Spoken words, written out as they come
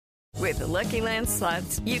With the Lucky Land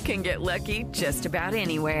Slots, you can get lucky just about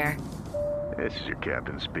anywhere. This is your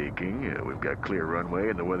captain speaking. We've got clear runway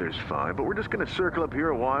and the weather's fine, but we're just going to circle up here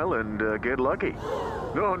a while and get lucky.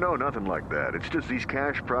 No, nothing like that. It's just these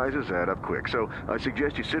cash prizes add up quick. So I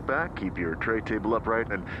suggest you sit back, keep your tray table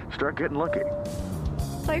upright, and start getting lucky.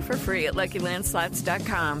 Play for free at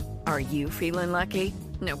LuckyLandSlots.com. Are you feeling lucky?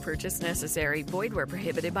 No purchase necessary. Void where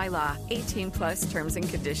prohibited by law. 18 plus terms and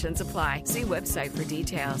conditions apply. See website for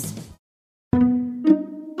details.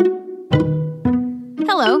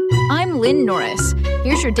 Hello, I'm Lynn Norris.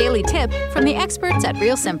 Here's your daily tip from the experts at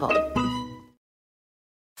Real Simple.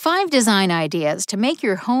 5 design ideas to make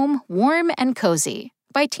your home warm and cozy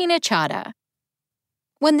by Tina Chadha.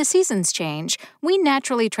 When the seasons change, we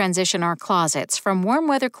naturally transition our closets from warm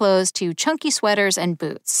weather clothes to chunky sweaters and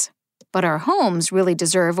boots. But our homes really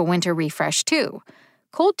deserve a winter refresh too.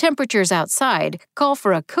 Cold temperatures outside call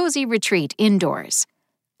for a cozy retreat indoors.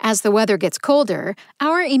 As the weather gets colder,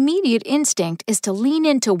 our immediate instinct is to lean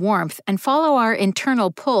into warmth and follow our internal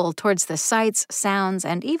pull towards the sights, sounds,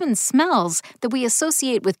 and even smells that we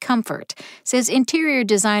associate with comfort, says interior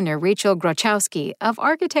designer Rachel Grochowski of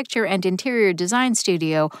architecture and interior design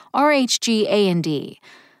studio RHG A&D.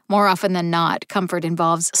 More often than not, comfort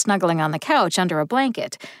involves snuggling on the couch under a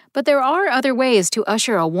blanket, but there are other ways to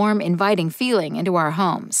usher a warm, inviting feeling into our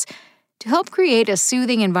homes. To help create a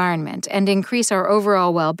soothing environment and increase our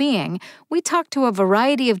overall well-being, we talked to a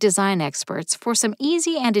variety of design experts for some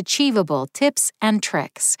easy and achievable tips and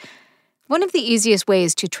tricks. One of the easiest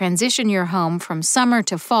ways to transition your home from summer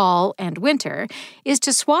to fall and winter is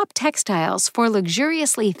to swap textiles for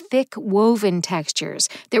luxuriously thick woven textures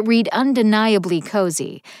that read undeniably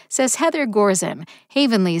cozy, says Heather Gorzin,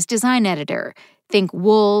 Havenly's design editor. Think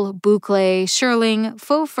wool, boucle, shearling,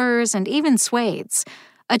 faux furs, and even suedes.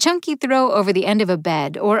 A chunky throw over the end of a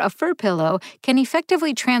bed or a fur pillow can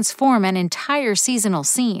effectively transform an entire seasonal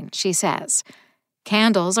scene, she says.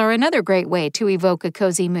 Candles are another great way to evoke a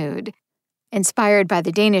cozy mood. Inspired by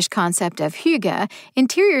the Danish concept of hygge,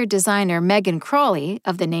 interior designer Megan Crawley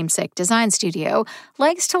of the namesake design studio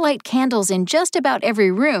likes to light candles in just about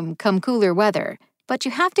every room come cooler weather, but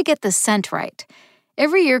you have to get the scent right.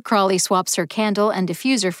 Every year, Crawley swaps her candle and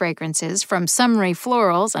diffuser fragrances from summery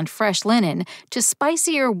florals and fresh linen to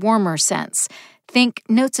spicier, warmer scents. Think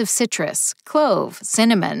notes of citrus, clove,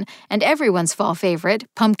 cinnamon, and everyone's fall favorite,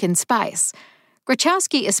 pumpkin spice.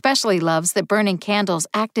 Grochowski especially loves that burning candles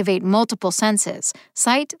activate multiple senses: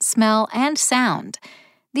 sight, smell, and sound.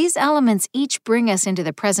 These elements each bring us into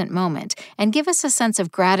the present moment and give us a sense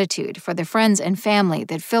of gratitude for the friends and family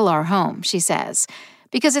that fill our home, she says.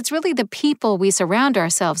 Because it's really the people we surround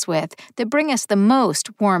ourselves with that bring us the most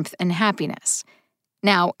warmth and happiness.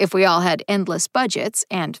 Now, if we all had endless budgets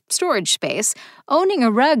and storage space, owning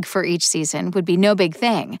a rug for each season would be no big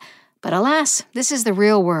thing. But alas, this is the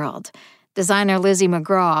real world. Designer Lizzie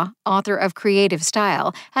McGraw, author of Creative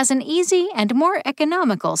Style, has an easy and more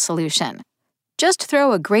economical solution. Just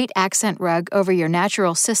throw a great accent rug over your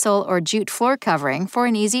natural sisal or jute floor covering for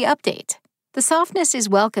an easy update. The softness is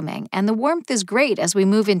welcoming, and the warmth is great as we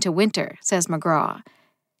move into winter, says McGraw.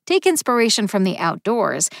 Take inspiration from the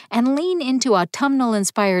outdoors and lean into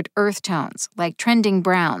autumnal-inspired earth tones like trending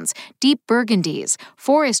browns, deep burgundies,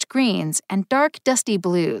 forest greens, and dark, dusty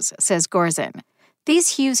blues, says Gorzin.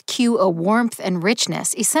 These hues cue a warmth and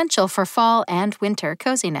richness essential for fall and winter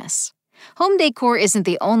coziness. Home decor isn't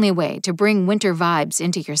the only way to bring winter vibes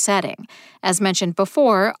into your setting. As mentioned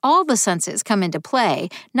before, all the senses come into play,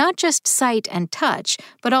 not just sight and touch,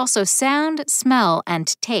 but also sound, smell,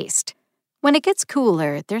 and taste. When it gets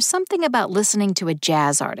cooler, there's something about listening to a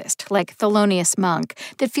jazz artist, like Thelonious Monk,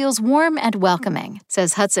 that feels warm and welcoming,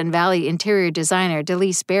 says Hudson Valley interior designer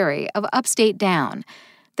Delise Berry of Upstate Down.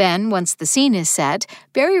 Then, once the scene is set,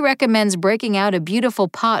 Barry recommends breaking out a beautiful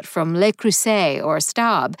pot from Le Creuset or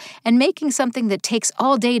Staub and making something that takes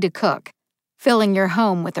all day to cook, filling your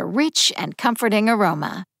home with a rich and comforting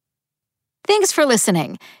aroma. Thanks for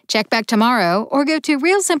listening. Check back tomorrow or go to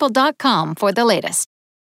realsimple.com for the latest.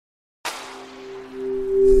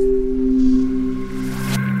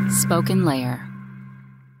 Spoken Layer.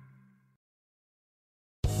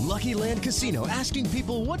 Lucky Land Casino, asking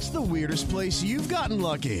people, what's the weirdest place you've gotten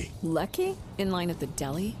lucky? Lucky? In line at the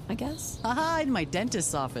deli, I guess? Aha, in my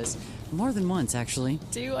dentist's office. More than once, actually.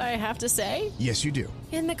 Do I have to say? Yes, you do.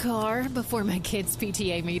 In the car before my kids'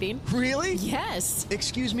 PTA meeting. Really? Yes.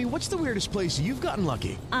 Excuse me, what's the weirdest place you've gotten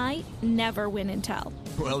lucky? I never win and tell.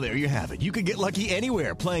 Well, there you have it. You can get lucky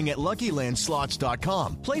anywhere, playing at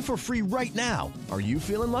LuckyLandSlots.com. Play for free right now. Are you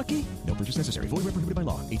feeling lucky? No purchase necessary. Void where prohibited by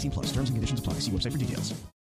law. 18 plus. Terms and conditions apply. See website for details.